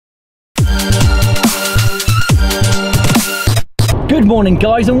Good morning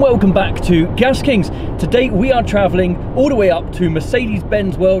guys and welcome back to Gas Kings. Today we are travelling all the way up to Mercedes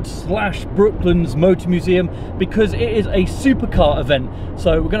Benz World / Brooklands Motor Museum because it is a supercar event.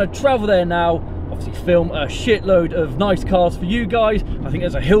 So we're going to travel there now, obviously film a shitload of nice cars for you guys. I think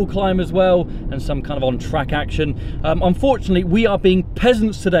there's a hill climb as well and some kind of on track action. Unfortunately we are being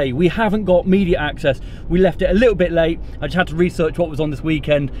peasants today. We haven't got media access. We left it a little bit late. I just had to research what was on this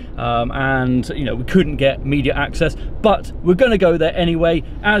weekend and you know, we couldn't get media access, but we're going to go there anyway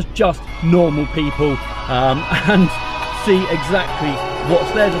as just normal people and see exactly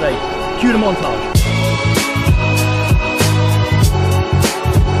what's there today. Cue the montage.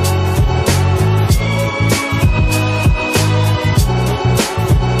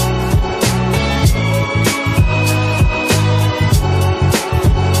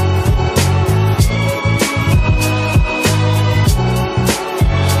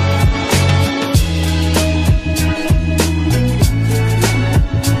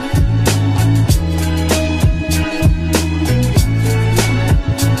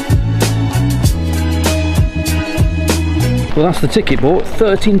 Well, that's the ticket bought,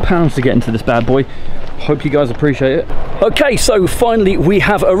 £13 to get into this bad boy. Hope you guys appreciate it. Okay, so finally we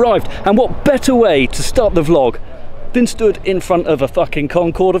have arrived, and what better way to start the vlog than stood in front of a fucking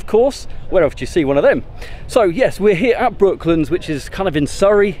Concorde, of course. Where else do you see one of them? So yes, we're here at Brooklands, which is kind of in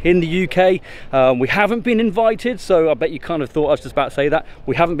Surrey in the UK. We haven't been invited, so I bet you kind of thought I was just about to say that.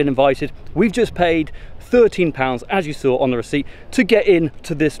 We haven't been invited. We've just paid £13, as you saw on the receipt, to get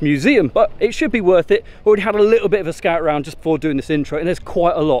into this museum, but it should be worth it. Already had a little bit of a scout around just before doing this intro, and there's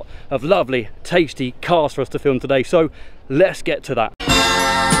quite a lot of lovely, tasty cars for us to film today, so let's get to that.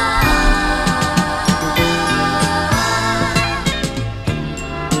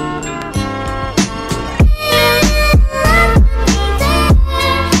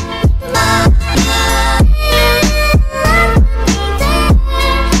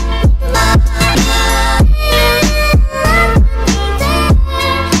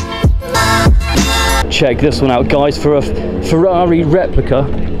 Check this one out guys, for a Ferrari replica,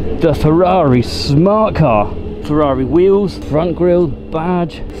 the Ferrari smart car. Ferrari wheels, front grille,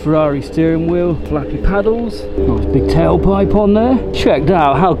 badge, Ferrari steering wheel, flappy paddles, nice big tailpipe on there. Check that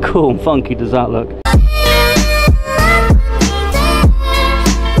out, how cool and funky does that look?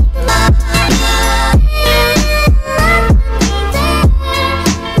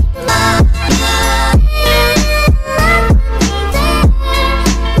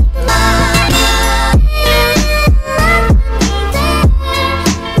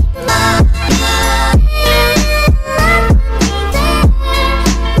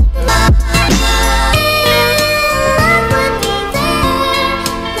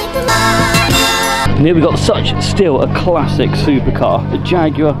 And here we got still a classic supercar, the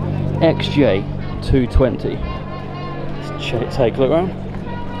Jaguar XJ 220. Let's take a look around.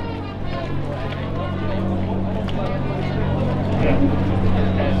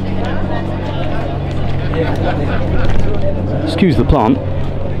 Excuse the plant.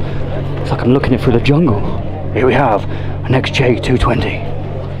 It's like I'm looking it through the jungle. Here we have an XJ 220.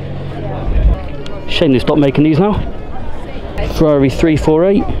 Shame they stopped making these now. Ferrari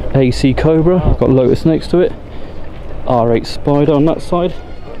 348, AC Cobra, got Lotus next to it, R8 Spider on that side,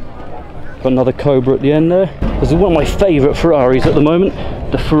 got another Cobra at the end there. This is one of my favourite Ferraris at the moment,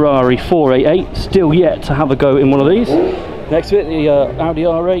 the Ferrari 488, still yet to have a go in one of these. Next to it, the Audi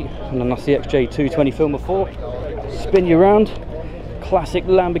R8, and then that's the XJ 220 film before. Spin you around, classic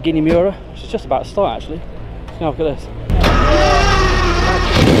Lamborghini Miura, which is just about to start actually. Now look at this.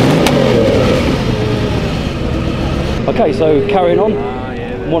 Okay, so carrying on,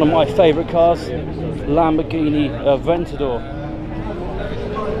 one of my favourite cars, Lamborghini Aventador.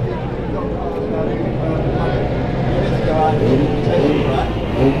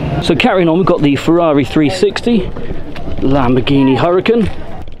 So carrying on, we've got the Ferrari 360, Lamborghini Huracan,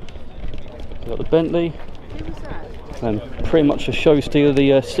 we've got the Bentley, and pretty much a show stealer, the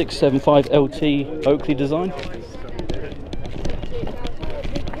 675LT Oakley design.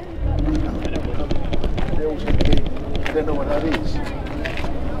 Don't know what that is.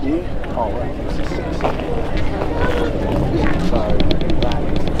 You? Oh, right.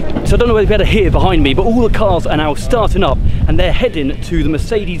 So I don't know whether you better hear behind me, but all the cars are now starting up and they're heading to the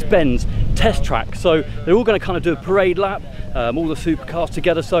Mercedes Benz test track. So they're all going to kind of do a parade lap, all the supercars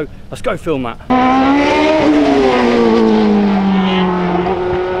together. So let's go film that.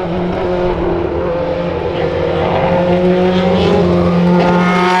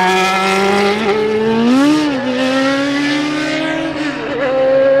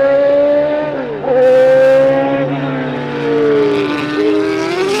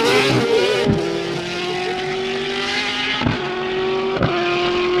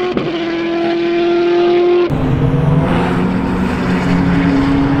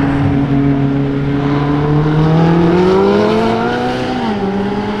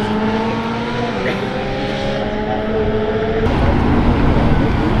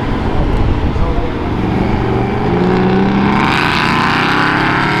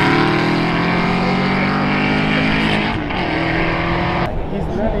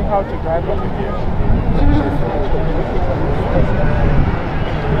 learning how to drive over here.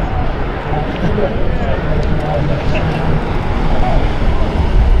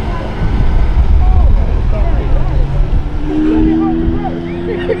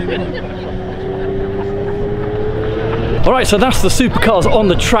 Alright, so that's the supercars on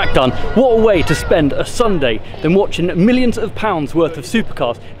the track done. What a way to spend a Sunday than watching millions of pounds worth of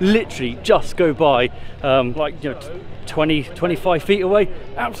supercars literally just go by, like, you know, 20, 25 feet away.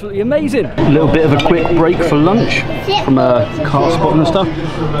 Absolutely amazing. A little bit of a quick break for lunch from a car spot and stuff.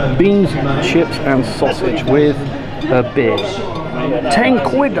 Beans, chips and sausage with a beer. 10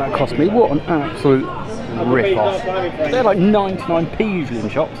 quid that cost me. What an absolute rip-off. They're like 99p usually in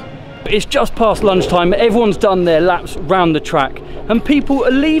shops. It's just past lunchtime, everyone's done their laps round the track and people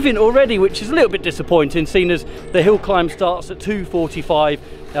are leaving already, which is a little bit disappointing seeing as the hill climb starts at 2:45,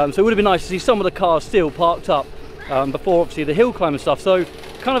 so it would have been nice to see some of the cars still parked up before obviously the hill climb and stuff, so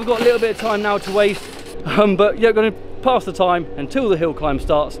kind of got a little bit of time now to waste, but yeah, going to pass the time until the hill climb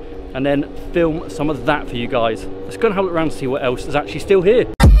starts and then film some of that for you guys. Let's go and have a look around to see what else is actually still here.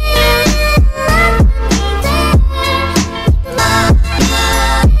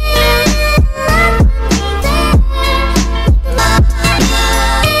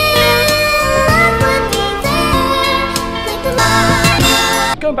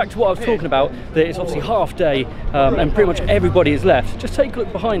 Going back to what I was talking about, that it's obviously half day and pretty much everybody is left. Just take a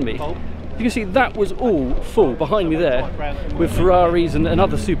look behind me. You can see that was all full behind me there with Ferraris and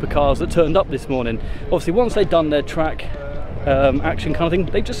other supercars that turned up this morning. Obviously once they'd done their track action kind of thing,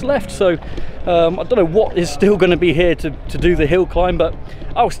 they just left, so I don't know what is still going to be here to do the hill climb, but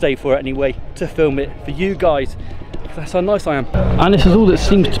I'll stay for it anyway to film it for you guys. That's how nice I am. And this is all that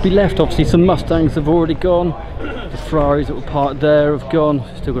seems to be left. Obviously some Mustangs have already gone, the Ferraris that were parked there have gone,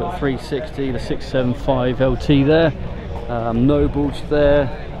 still got the 360, the 675LT there, Nobles there,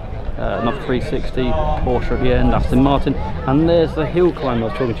 another 360, Porsche at the end, Aston Martin, and there's the hill climb I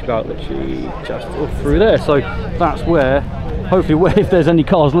was talking to you about, literally just up through there. So that's where, hopefully, if there's any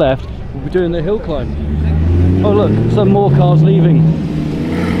cars left, we'll be doing the hill climb. Oh look, some more cars leaving.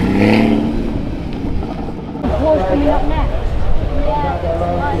 What's coming up next? Yeah,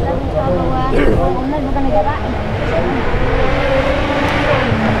 I'm never going to get that in.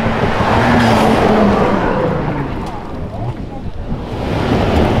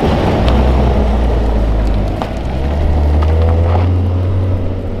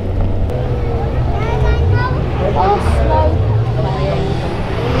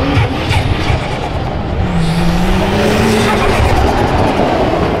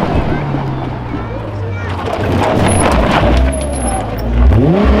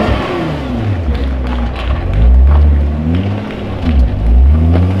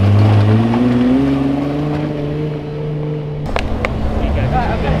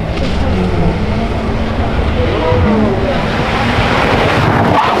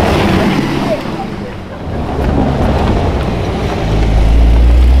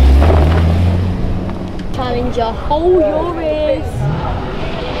 Challenger, hold your ears.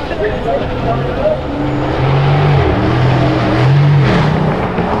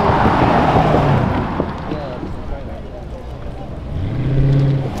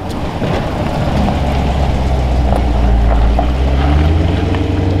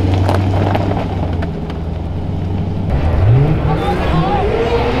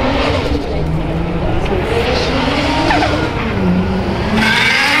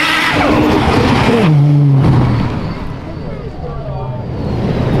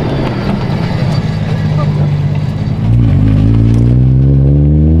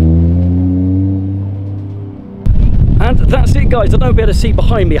 That's it guys, I don't know if you'll be able to see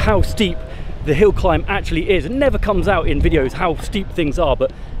behind me how steep the hill climb actually is. It never comes out in videos how steep things are,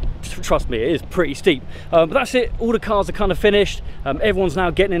 but trust me, it is pretty steep. But that's it, all the cars are kind of finished. Everyone's now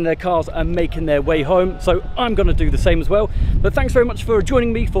getting in their cars and making their way home, so I'm going to do the same as well. But thanks very much for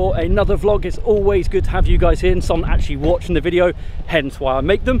joining me for another vlog. It's always good to have you guys here and someone actually watching the video, hence why I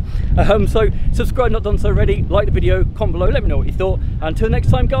make them. So subscribe not done so already, like the video, comment below, let me know what you thought. Until next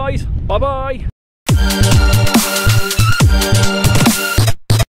time guys, bye bye.